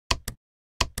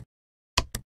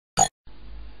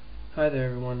Hi there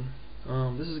everyone.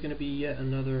 This is going to be yet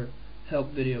another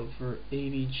help video for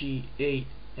AVG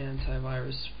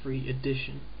Anti-Virus Free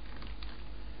Edition.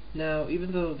 Now,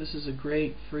 even though this is a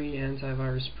great free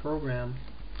antivirus program,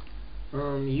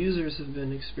 users have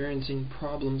been experiencing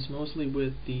problems mostly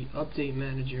with the update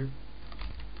manager.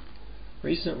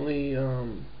 Recently,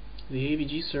 the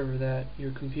AVG server that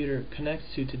your computer connects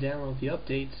to download the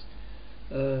updates,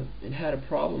 it had a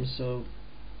problem, so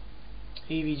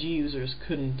AVG users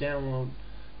couldn't download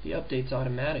the updates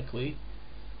automatically,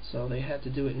 so they had to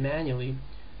do it manually.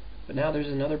 But now there's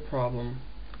another problem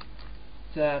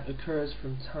that occurs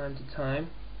from time to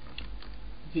time.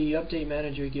 The update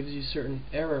manager gives you certain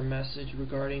error message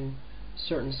regarding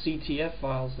certain CTF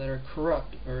files that are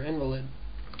corrupt or invalid.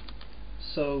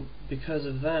 So because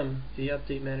of them, the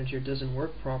update manager doesn't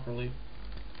work properly.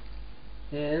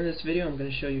 And in this video I'm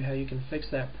going to show you how you can fix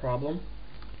that problem.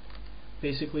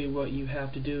 Basically what you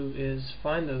have to do is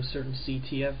find those certain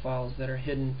CTF files that are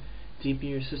hidden deep in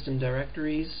your system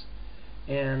directories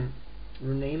and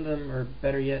rename them, or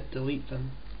better yet, delete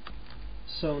them.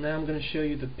 So now I'm going to show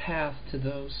you the path to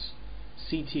those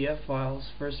CTF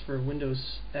files, first for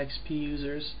Windows XP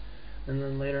users, and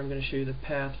then later I'm going to show you the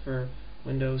path for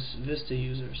Windows Vista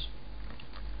users.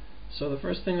 So the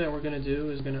first thing that we're going to do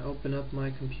is going to open up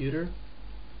my computer,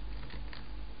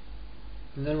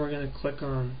 and then we're going to click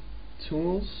on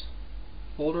Tools,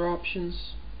 Folder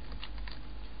Options.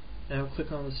 Now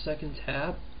click on the second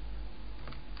tab.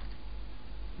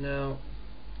 Now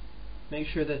make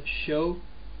sure that Show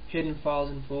Hidden Files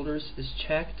and Folders is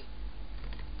checked,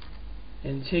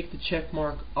 and take the check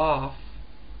mark off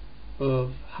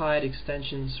of Hide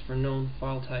Extensions for Known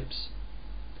File Types.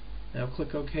 Now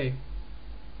click OK.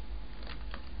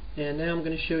 And now I'm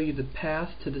going to show you the path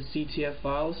to the CTF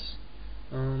files.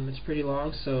 It's pretty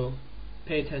long, so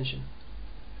pay attention.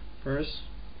 First,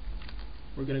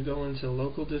 we're going to go into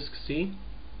Local Disk C,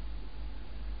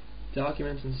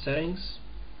 Documents and Settings,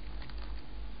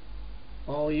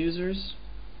 All Users,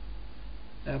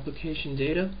 Application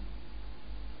Data,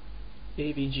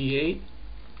 AVG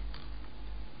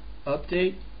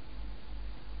Update,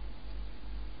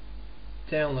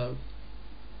 Download.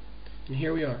 And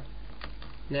here we are.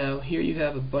 Now here you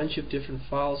have a bunch of different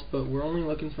files, but we're only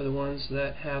looking for the ones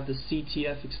that have the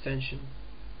CTF extension.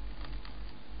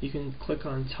 You can click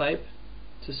on Type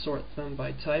to sort them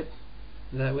by type.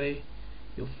 That way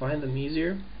you'll find them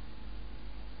easier.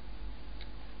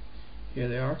 Here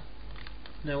they are.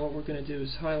 Now what we're going to do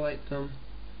is highlight them,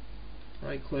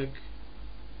 right click,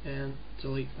 and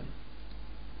delete them.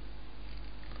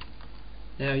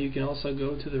 Now you can also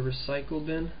go to the recycle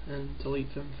bin and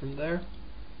delete them from there.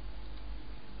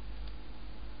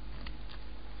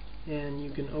 And you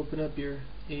can open up your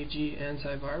AVG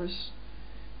Anti-Virus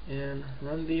and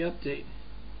run the update.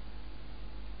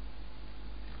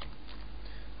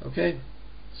 Okay,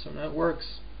 so now it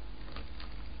works.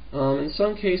 In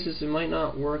some cases it might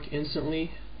not work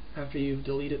instantly after you've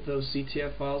deleted those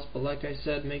CTF files, but like I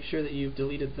said, make sure that you've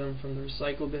deleted them from the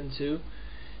recycle bin too,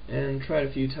 and try it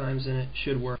a few times and it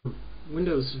should work.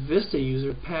 Windows Vista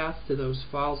user path to those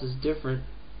files is different.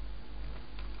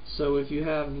 So if you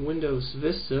have Windows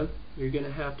Vista, you're going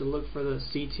to have to look for the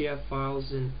CTF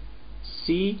files in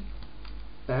C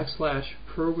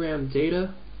 /program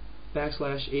data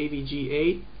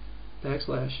 /avg8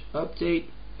 /update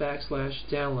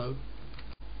 /download,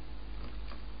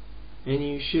 and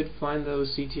you should find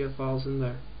those CTF files in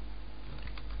there.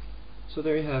 So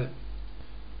there you have it.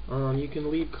 You can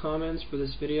leave comments for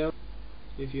this video.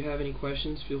 If you have any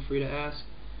questions, feel free to ask,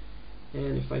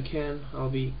 and if I can, I'll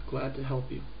be glad to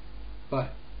help you.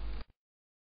 Bye.